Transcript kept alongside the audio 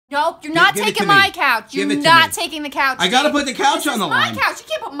Nope, you're not taking my couch. You're not taking the couch. I gotta put the couch on the line. My couch. You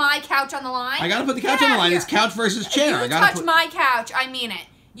can't put my couch on the line. I gotta put the couch on the line. It's couch versus chair. If you touch my couch, I mean it.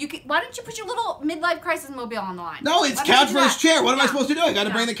 Why don't you put your little midlife crisis mobile on the line? No, it's couch versus chair. What am I supposed to do? I gotta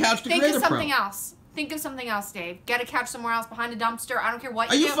bring the couch to Creator Pro. Think of something else. Think of something else, Dave. Get a couch somewhere else behind a dumpster. I don't care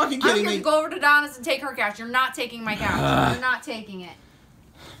what you do. Are you fucking kidding me? I don't care if you go over to Donna's and take her couch. You're not taking my couch. You're not taking it.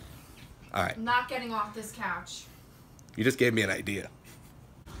 All right. I'm not getting off this couch. You just gave me an idea.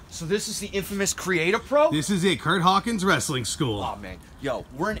 So this is the infamous Creator Pro? This is it, Curt Hawkins Wrestling School. Oh, man. Yo,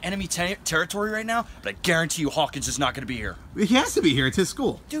 we're in enemy territory right now, but I guarantee you Hawkins is not going to be here. He has to be here. It's his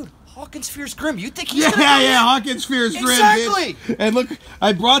school. Dude, Hawkins fears Grim. You think he's gonna Yeah, Hawkins fears Grim, exactly. Bitch. And look,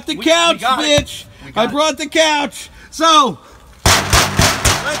 I brought the couch, bitch. I brought the couch. So,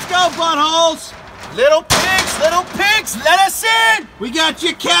 let's go, buttholes. Little pigs, let us in. We got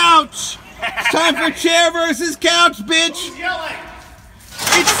your couch. It's time for chair versus couch, bitch. Who's yelling?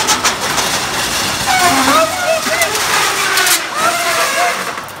 It's...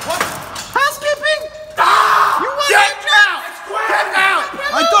 Housekeeping? Ah! You want Get out! Get out!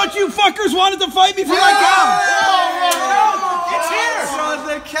 I thought you fuckers wanted to fight me for my couch. It's here!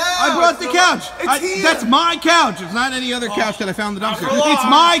 I brought the couch. It's here. That's my couch. It's not any other couch that I found in the dumpster. It's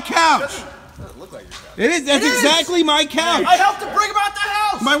my couch. It is. That's exactly my couch. I helped to bring him out the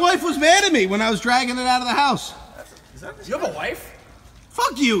house. My wife was mad at me when I was dragging it out of the house. You have a wife?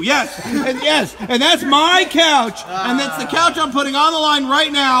 Fuck you, yes. And that's my couch. And that's the couch I'm putting on the line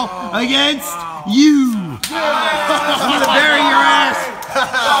right now against you. I'm gonna bury your ass.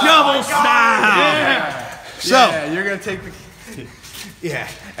 Double style. Yeah. So, yeah, you're gonna take the... yeah.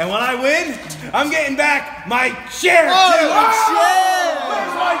 And when I win, I'm getting back my chair, too.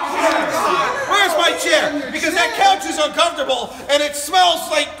 Where's my chair? Where's my chair? Because that couch is uncomfortable, and it smells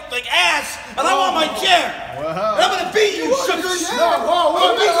like ass, and I want my chair. And I'm gonna beat you, suckers. You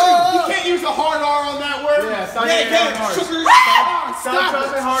can't use a hard R on that word. Yeah, stop Yeah, you can, suckers. Stop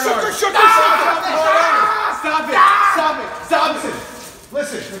it, hard R. Stop it.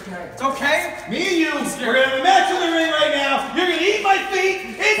 Listen. It's okay. Me and you, we're gonna have a match in the ring right now. You're gonna eat my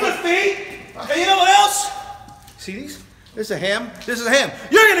feet, and you know what else? See these? This is a ham. This is a ham.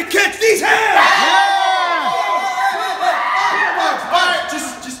 You're gonna catch these hams! Alright,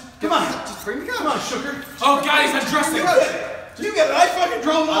 just come on. Just bring me come on, sugar. Oh, guys, I'm dressing. You got it. I fucking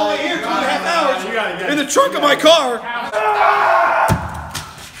drove it all the way here 2.5 hours You gotta get in the trunk of my car.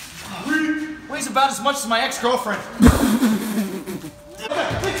 Weighs about as much as my ex-girlfriend.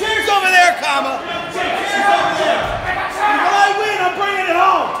 The chair's over there, comma. The chair's over there. When I win, I'm bringing it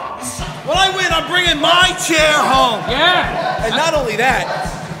home. When I win, I'm bringing my chair home. Yeah. And not only that,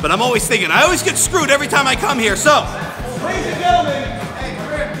 but I'm always thinking, I always get screwed every time I come here. So, ladies and gentlemen, hey,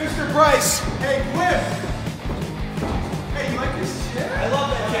 Mr. Bryce. Hey, Cliff. Hey, you like this chair? I love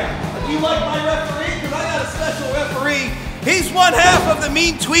that chair. Do you like my referee? Because I got a special referee. He's one half of the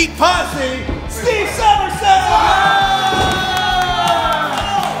Mean Tweet Posse, Steve Somerset.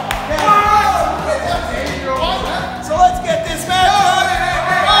 So let's get this match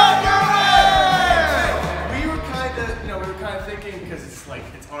We were kind of thinking, because it's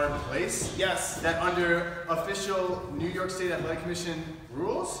our place. Yes. That under official New York State Athletic Commission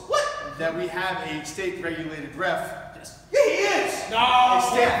rules, that we have a state-regulated ref. Yeah, he is. No. A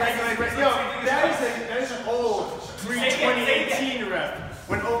state-regulated ref. Yo, that is an old pre-2018 ref,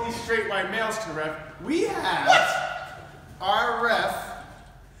 when only straight white males can ref. We have our ref,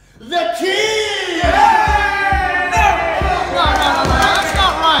 the King. That's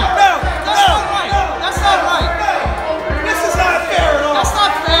not right. That's not right. This is not fair at all. That's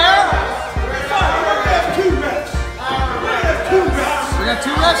not fair. Fine, we're gonna have two refs. We got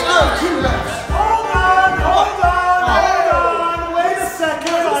two refs now. Hold on. Wait a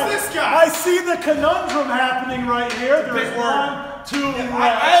second. Who's this guy? I see the conundrum happening right here. There's 1, 2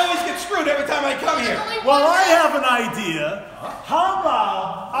 I always get screwed every time I come here. Well, I have an idea. How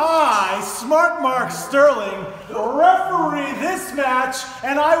about I, Smart Mark Sterling, referee this match,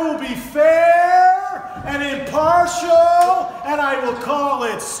 and I will be fair and impartial, and I will call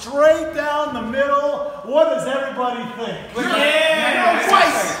it straight down the middle. What does everybody think?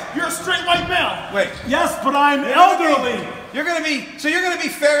 You're a straight white male. Wait. Yes, but I'm elderly. You're gonna be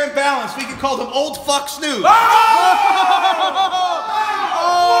fair and balanced. We can call them old fuck snooze.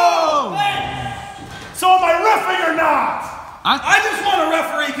 So am I reffing or not? I just want a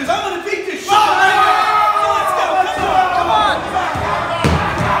referee because I'm gonna beat this shit right now. So let's go. Come on.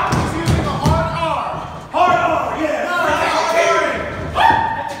 He's using a hard R. Hard R, yeah.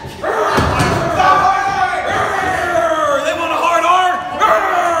 They want a hard R.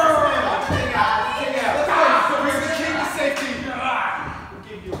 Bring the King to safety.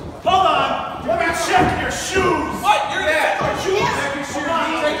 your shoes. What? You're gonna check our shoes? Check your shoes.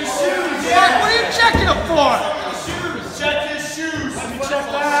 Check your shoes. What are you checking them for? Check his shoes. Let me check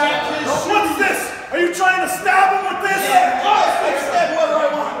that. What's this? Are you trying to stab him with this? Yeah. I can stab whoever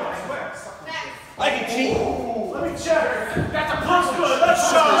I want. I can cheat. Let me check. That's a looks good. Let's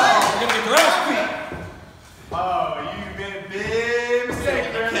show. You're gonna get your ass beat. Oh, you made a big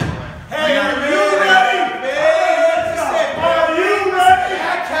mistake, man. Hey, are you ready? Are you ready?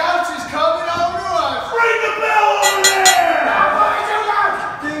 That couch is coming over to us. Ring the bell over there.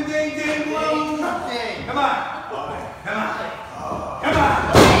 Ding, ding, ding, ding. Ding. Come on. Come on. Come on.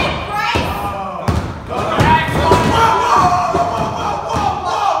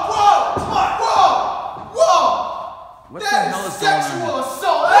 What the hell is going on? Sexual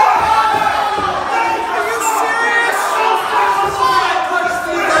assault. Are you serious?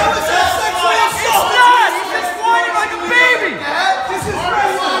 It's not! He's just whining like a baby! This is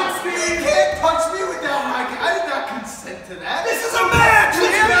wrestling. You can't touch me without my. I did not consent to that. This is a match.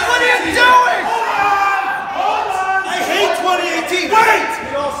 What are you doing? Hold on. I hate 2018. Wait!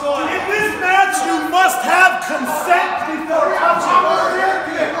 In this match, you must have consent before touching.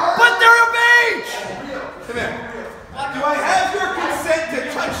 But they're of age! Come here. Do I have your consent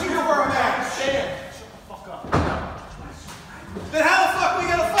to touch you for a match? Then how the fuck we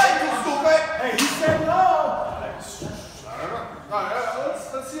gonna fight, you stupid? Hey, he said no. Let's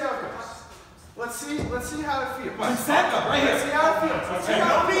see how it goes. Let's see how it feels. Consent? Right Let's see here. how it feels. Let's see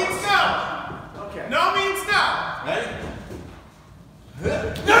how it means no. Okay. No means no. Ready?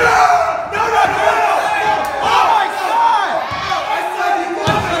 Oh my god!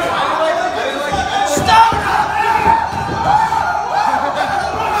 Stop!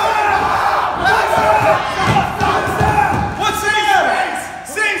 What's the matter?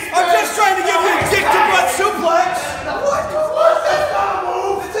 I'm just trying to give you a dick to butt suplex. What's this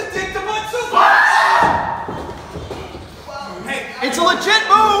move? It's a dick to butt suplex. Hey, It's a legit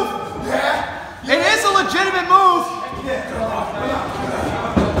move! It is a legitimate move!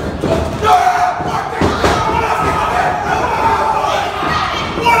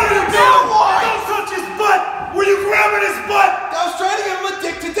 What are you doing? Don't touch his butt. Were you grabbing his butt? I was trying to give him a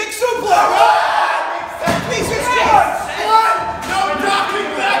dick to dick suplex. Piece of shit. No docking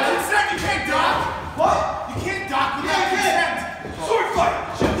without consent. You can't dock. What? You can't dock without consent. Sword fight.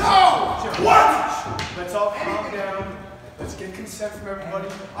 No. What? Let's all calm down. Let's get consent from everybody.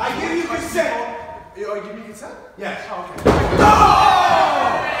 I give you consent. Oh, you give me consent? Yes. Oh, okay.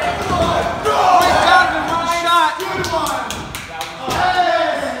 Donovan, one shot! Good one.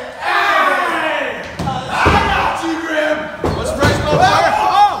 Hey! I got you, Grim. What's Bryce go for?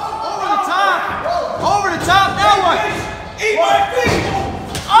 Oh! Over the top! Over the top, now what? Eat my feet.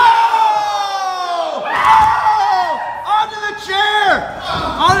 Oh! Oh! Onto the chair!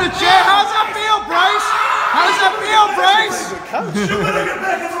 Onto the chair! How's that feel, Bryce? How does that feel, Bryce? You better get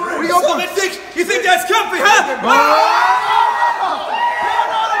back in the ring. We go for You think that's comfy, huh?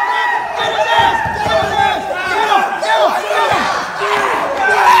 Get his ass! Get his ass! Get him! Get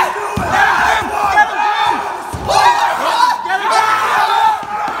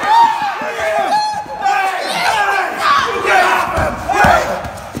him! Get him!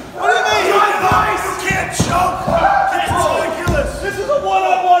 What do you mean? You can't choke. It's ridiculous. This is a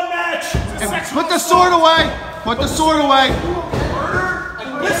one-on-one match. Put the sword away! Put the sword away!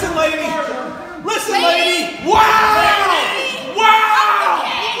 Listen, lady. Listen, lady. Wow! Wow!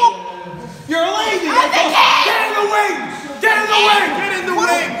 You're a lady. Get in the ring. Get in the ring. Get in the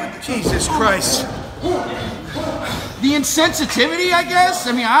ring. Jesus Christ. The insensitivity, I guess?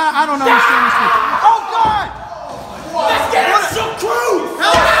 I mean, I don't understand this thing. Oh, God! Let's get it so crude.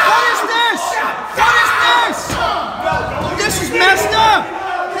 What is this? What is this? This is messed up!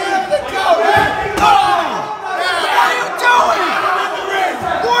 What are you doing?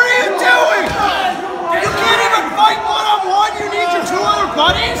 What are you doing? You can't even fight one-on-one? You need your two other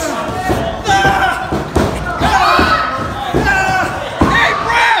buddies? Hey,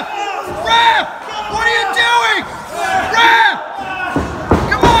 Ref! Ref! What are you doing? Ref!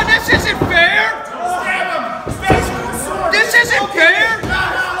 Come on, this isn't fair! This isn't fair!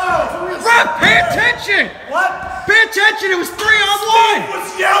 Ref, pay attention! What? Pay attention, it was 3-on-1! He was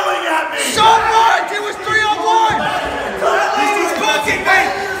yelling at me. So what? It was 3-on-1! He's cooking me.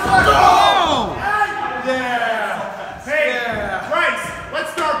 Oh! Hey, Bryce,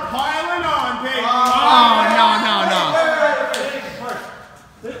 let's start piling on, baby. Oh, no.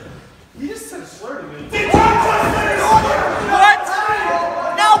 He just said a slur to me. What?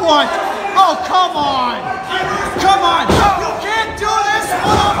 Now what? Oh, come on! Come on! You can't do this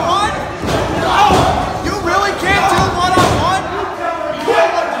one-on-one? You really can't do one-on-one?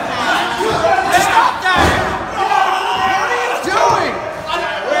 Stop that!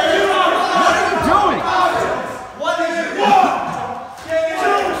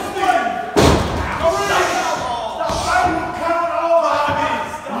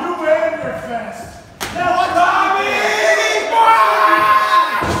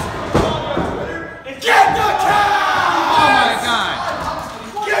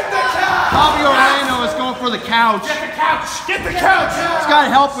 the couch! It's got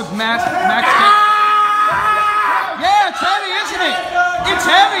help with Max. Yeah, it's heavy, isn't it? It's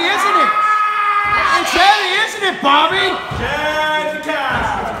heavy, isn't it? It's heavy, isn't it, Bobby? Get the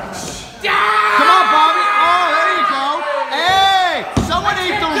couch. Come on, Bobby. Oh, there you go. Hey, someone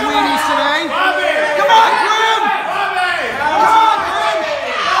ate those weenies today. Bobby. Come on, Grim. Bobby. Come on, Grim.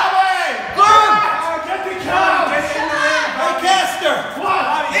 Bobby. Grim. Get the couch. Get in the ring. Hey, Caster.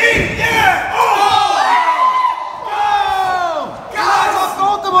 What? Eat. Yeah. Oh. Guys, on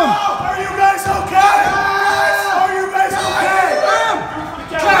both of them. Are you guys okay? Are you guys okay? Grim.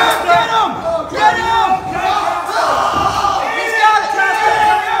 Grim, get him. Get him. He's got it.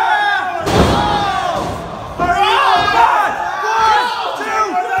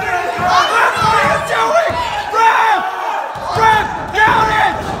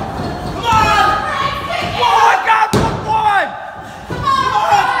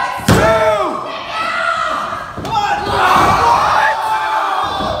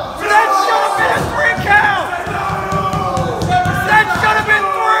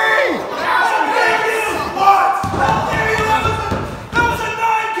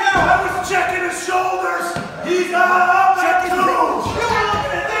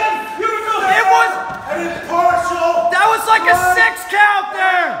 Like a 6 count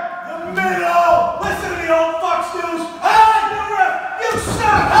there! The middle! Listen to me, old fuck stews! Hey, you ref! You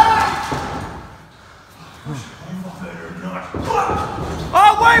suck! Hey! You better not.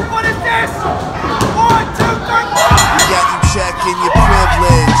 Oh, wait, what is this? 1, 2, 3, 4! We got you checking your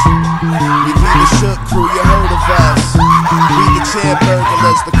privilege. We be the shook crew, you heard of us. We the chair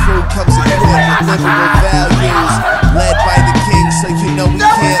burglars, the crew comes equipped with liberal values. Led by the king, so you know we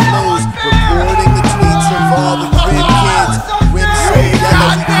can't lose. Reporting the tweets of all the grim kids. Rim so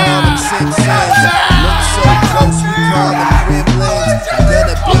yellow, we call them Simpsons. Look so close, we call them gremlins. I'm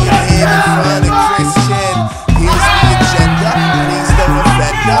gonna be here in front of Christian. Here's the agenda, please don't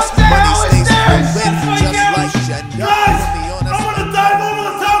offend us. Money stays fluid, just like gender. Guys, I'm gonna dive over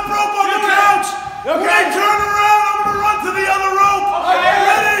the top rope on the couch! When I turn around, I'm gonna run to the other rope!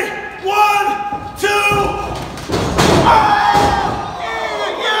 Ready? 1, 2...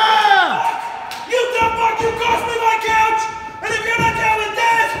 You dumb fuck, you cost me my couch! And if you're not down with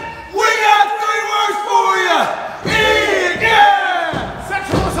that, We got 3 words for you! Eat, yeah!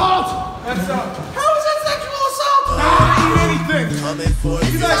 Sexual assault! That's How is that sexual assault? eat anything! Coming for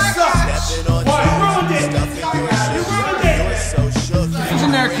you, guys suck. stepping on What? You ruined it. stuffing your shoes. You ruined it. You're so shook. Who's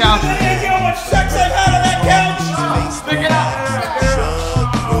in there, couch? Any idea how much sex I've had on that couch? Pick it up.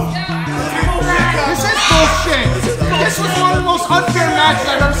 This is bullshit. This was one of the most unfair matches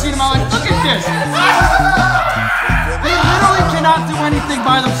I've ever seen in my life. Look at this. They literally cannot do anything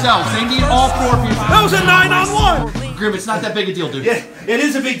by themselves. They need all 4 people. That was a 9-on-1. Grim, it's not that big a deal, dude. Yeah, it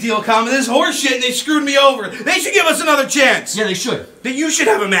is a big deal, Common. This is horse shit and they screwed me over. They should give us another chance. Yeah, they should. That you should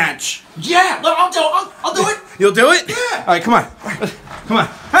have a match. Yeah, look, I'll do it. You'll do it? Yeah. All right, come on. Come on.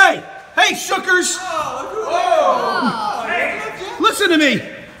 Hey, shookers. Listen to me.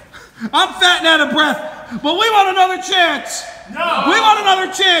 I'm fat and out of breath, but we want another chance. No. We want another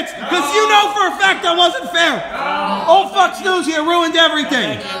chance, because you know for a fact that wasn't fair. No. Old fuck Snooze here ruined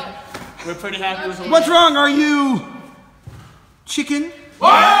everything. We're pretty happy with What's wrong? Are you chicken? Whoa!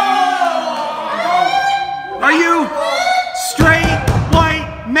 Are you straight,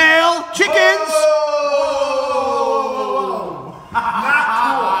 white, male chickens?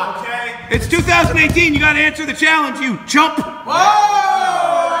 Not cool, okay? It's 2018. You got to answer the challenge, you chump.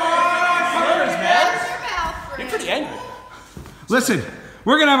 You're pretty angry. Listen,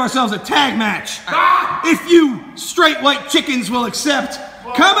 we're going to have ourselves a tag match. If you straight white chickens will accept,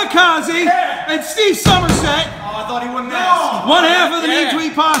 Kamikaze and Steve Somerset, I thought he wouldn't ask. one half of the Mean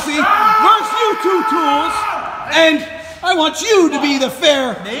Tweet Posse, versus you 2 tools, and I want you to be the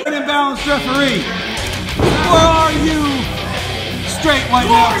fair and imbalanced referee. Or are you straight white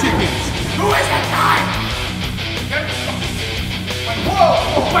male chickens? Who is that guy?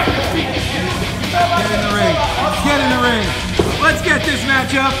 Whoa! Wait, Get in the ring. Get in the ring. Let's get this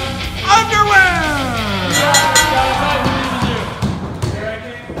matchup underwear.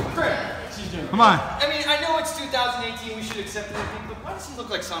 Come on. I mean, I know it's 2018, we should accept anything, but why does he look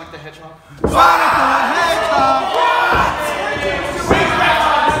like Sonic the Hedgehog? Sonic the Hedgehog.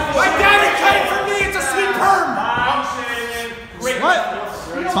 my daddy cut it for me. It's a sweet perm. What?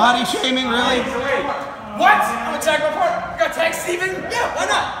 Body shaming, really? What? I'm gonna tag my partner. You gotta tag Steven? Yeah, why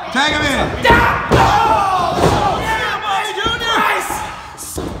not? Tag him in. Nice.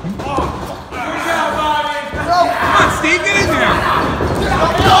 Come on, Steve, get in there.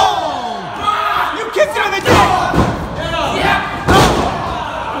 You kicked him in the dick.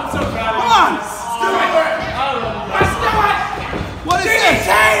 Come on. Let's do it.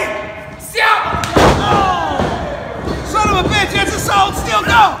 hold still,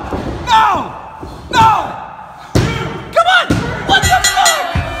 go! No! No! Come on! What the fuck?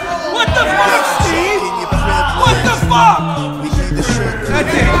 What the fuck, Steve? What the fuck?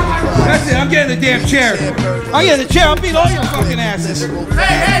 That's it. That's it. I'm getting the damn chair. I'm getting the chair. I'll beat all your fucking asses.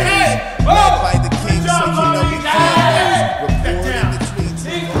 Hey! Led by the king, so you know we can't lose. Reporting the tweets.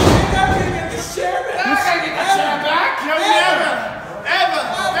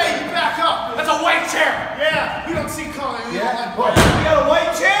 Hey, you back up. That's a white chair. Yeah, you don't see color. You don't like We got a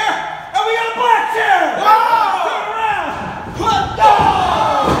white chair and we got a black chair. Whoa! Turn around. What the?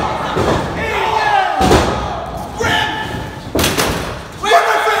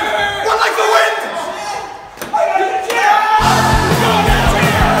 One like the wind. I got the chair.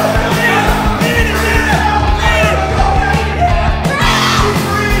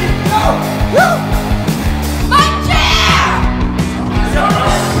 My chair!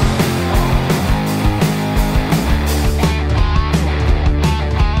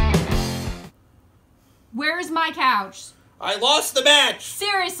 Where's my couch? I lost the match.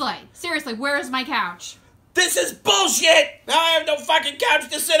 Seriously, where's my couch? This is bullshit. Now I have no fucking couch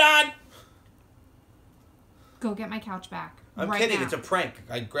to sit on. Go get my couch back. I'm right kidding. now. It's a prank.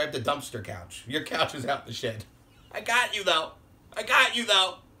 I grabbed the dumpster couch. Your couch is out in the shed. I got you, though. I got you,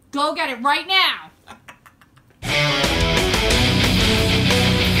 though. Go get it right now.